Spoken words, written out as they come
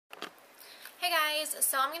Hey guys,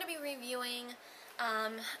 so I'm going to be reviewing,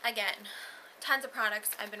 again, tons of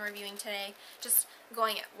products I've been reviewing today, just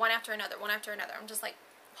going one after another, one after another. I'm just like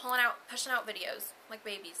pushing out videos, like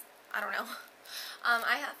babies. I don't know.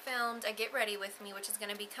 I have filmed a Get Ready With Me, which is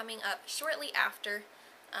going to be coming up shortly after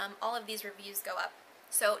all of these reviews go up.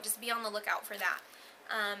 So just be on the lookout for that.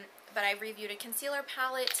 But I reviewed a concealer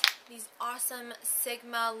palette, these awesome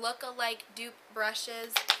Sigma look-alike dupe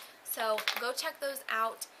brushes. So go check those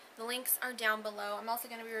out. The links are down below. I'm also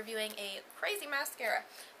going to be reviewing a crazy mascara.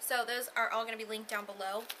 So those are all going to be linked down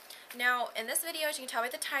below. Now, in this video, as you can tell by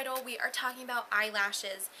the title, we are talking about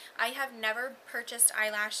eyelashes. I have never purchased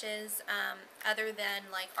eyelashes other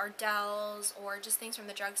than like Ardell's or just things from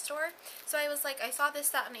the drugstore. So I was like, I saw this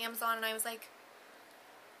set on Amazon and I was like,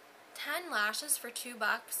 10 lashes for $2?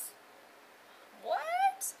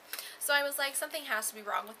 What? So I was like, something has to be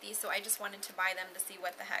wrong with these, so I just wanted to buy them to see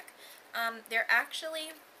what the heck. They're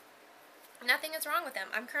actually, nothing is wrong with them.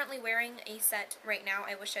 I'm currently wearing a set right now.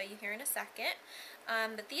 I will show you here in a second.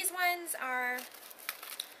 But these ones are,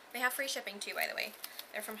 they have free shipping too, by the way.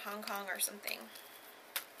 They're from Hong Kong or something.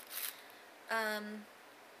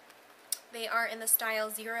 They are in the style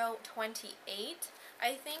 028.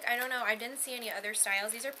 I think, I don't know, I didn't see any other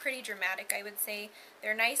styles. These are pretty dramatic, I would say.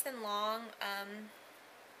 They're nice and long.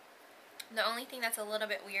 The only thing that's a little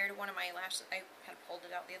bit weird, one of my lashes, I had pulled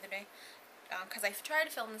it out the other day, because I tried to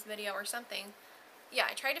film this video or something. Yeah,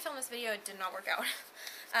 I tried to film this video, it did not work out.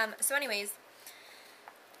 So anyways,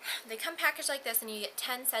 they come packaged like this and you get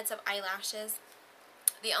 10 sets of eyelashes.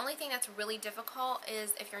 The only thing that's really difficult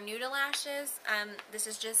is if you're new to lashes, this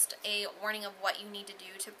is just a warning of what you need to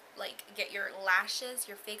do to like get your lashes,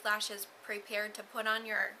 your fake lashes prepared to put on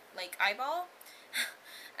your like eyeball.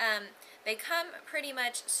 They come pretty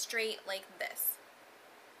much straight like this,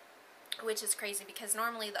 which is crazy because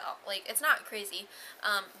normally it's not crazy,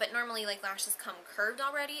 but normally like lashes come curved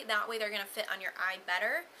already. That way they're gonna fit on your eye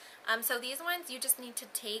better. So these ones you just need to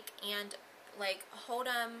take and like hold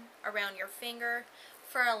them around your finger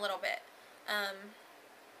for a little bit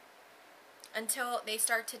until they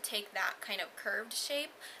start to take that kind of curved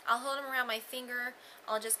shape. I'll hold them around my finger.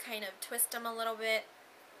 I'll just kind of twist them a little bit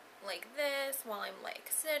like this while I'm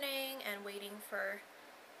like sitting and waiting for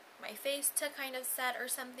my face to kind of set or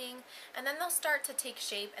something, and then they'll start to take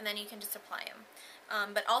shape and then you can just apply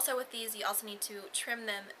them. But also with these you also need to trim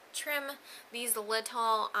these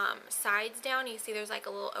little sides down. You see there's like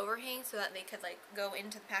a little overhang so that they could like go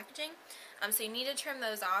into the packaging. So you need to trim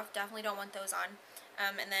those off. Definitely don't want those on.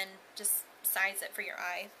 And then just size it for your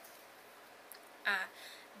eye.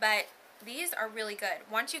 But these are really good.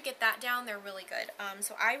 Once you get that down, they're really good.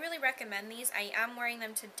 So I really recommend these. I am wearing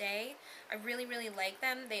them today. I really, really like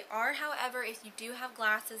them. They are, however, if you do have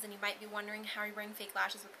glasses and you might be wondering how you bring fake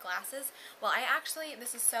lashes with glasses, well, I actually,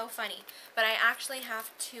 this is so funny, but I actually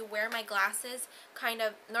have to wear my glasses kind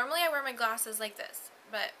of, normally I wear my glasses like this,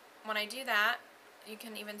 but when I do that, you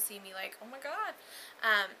can even see me like, oh my god,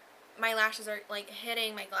 my lashes are like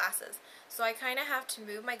hitting my glasses. So I kind of have to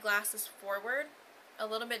move my glasses forward a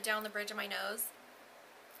little bit down the bridge of my nose,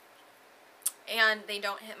 and they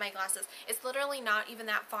don't hit my glasses. It's literally not even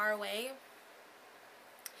that far away.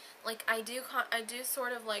 Like I do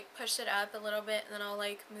sort of like push it up a little bit and then I'll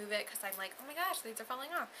like move it because I'm like, oh my gosh, these are falling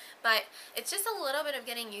off. But it's just a little bit of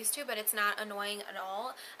getting used to, but it's not annoying at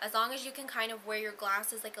all. As long as you can kind of wear your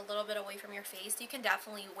glasses like a little bit away from your face, you can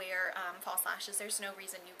definitely wear false lashes. There's no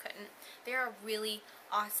reason you couldn't. They are really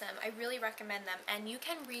awesome. I really recommend them, and you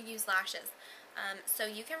can reuse lashes. So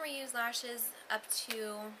you can reuse lashes up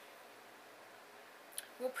to,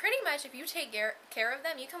 well, pretty much if you take care of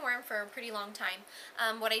them, you can wear them for a pretty long time.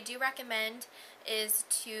 What I do recommend is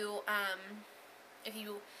to,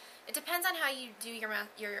 it depends on how you do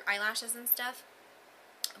your eyelashes and stuff,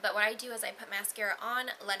 but what I do is I put mascara on,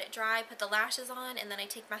 let it dry, put the lashes on, and then I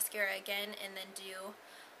take mascara again and then do,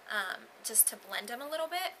 just to blend them a little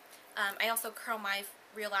bit. I also curl my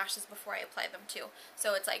real lashes before I apply them too.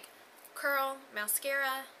 So it's like curl,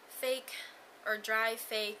 mascara, fake, or dry,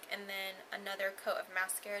 fake, and then another coat of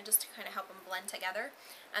mascara just to kind of help them blend together.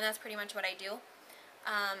 And that's pretty much what I do.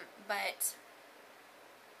 But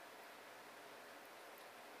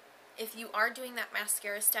if you are doing that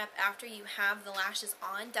mascara step after you have the lashes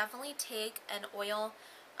on, definitely take an oil,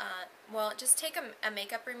 well, just take a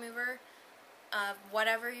makeup remover of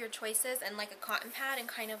whatever your choice is, and like a cotton pad, and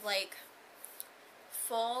kind of like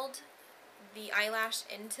fold the eyelash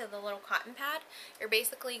into the little cotton pad. You're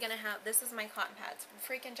basically going to have, this is my cotton pad. It's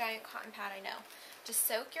a freaking giant cotton pad, I know. Just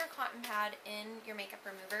soak your cotton pad in your makeup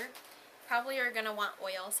remover. Probably you're going to want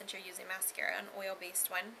oil since you're using mascara, an oil-based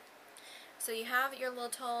one. So you have your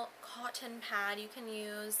little cotton pad. You can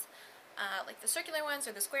use like the circular ones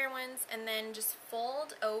or the square ones, and then just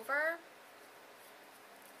fold over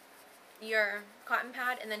your cotton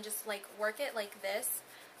pad and then just like work it like this,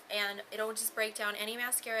 and it'll just break down any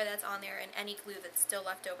mascara that's on there and any glue that's still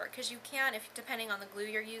left over, because you can, if depending on the glue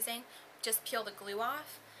you're using, just peel the glue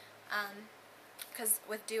off, because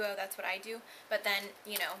with Duo that's what I do, but then,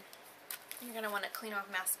 you know, you're going to want to clean off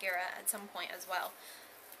mascara at some point as well.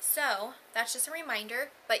 So that's just a reminder,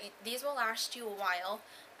 but these will last you a while,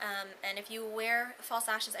 and if you wear false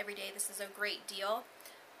lashes every day, this is a great deal.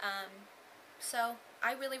 So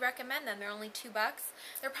I really recommend them. They're only $2.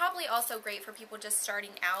 They're probably also great for people just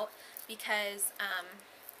starting out, because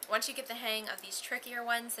once you get the hang of these trickier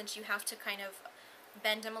ones, since you have to kind of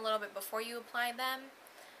bend them a little bit before you apply them,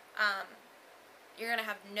 you're going to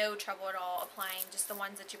have no trouble at all applying just the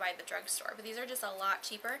ones that you buy at the drugstore. But these are just a lot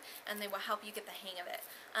cheaper, and they will help you get the hang of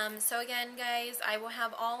it. So again, guys, I will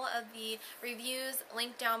have all of the reviews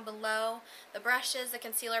linked down below. The brushes, the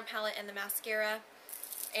concealer palette, and the mascara.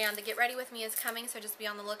 And the Get Ready With Me is coming, so just be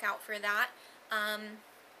on the lookout for that.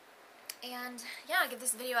 And yeah, give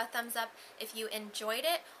this video a thumbs up if you enjoyed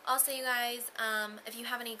it. Also, you guys, if you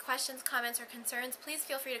have any questions, comments, or concerns, please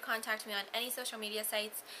feel free to contact me on any social media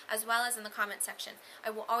sites, as well as in the comment section.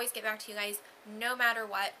 I will always get back to you guys, no matter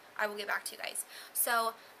what. I will get back to you guys.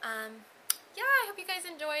 So, yeah, I hope you guys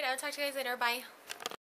enjoyed. I will talk to you guys later. Bye.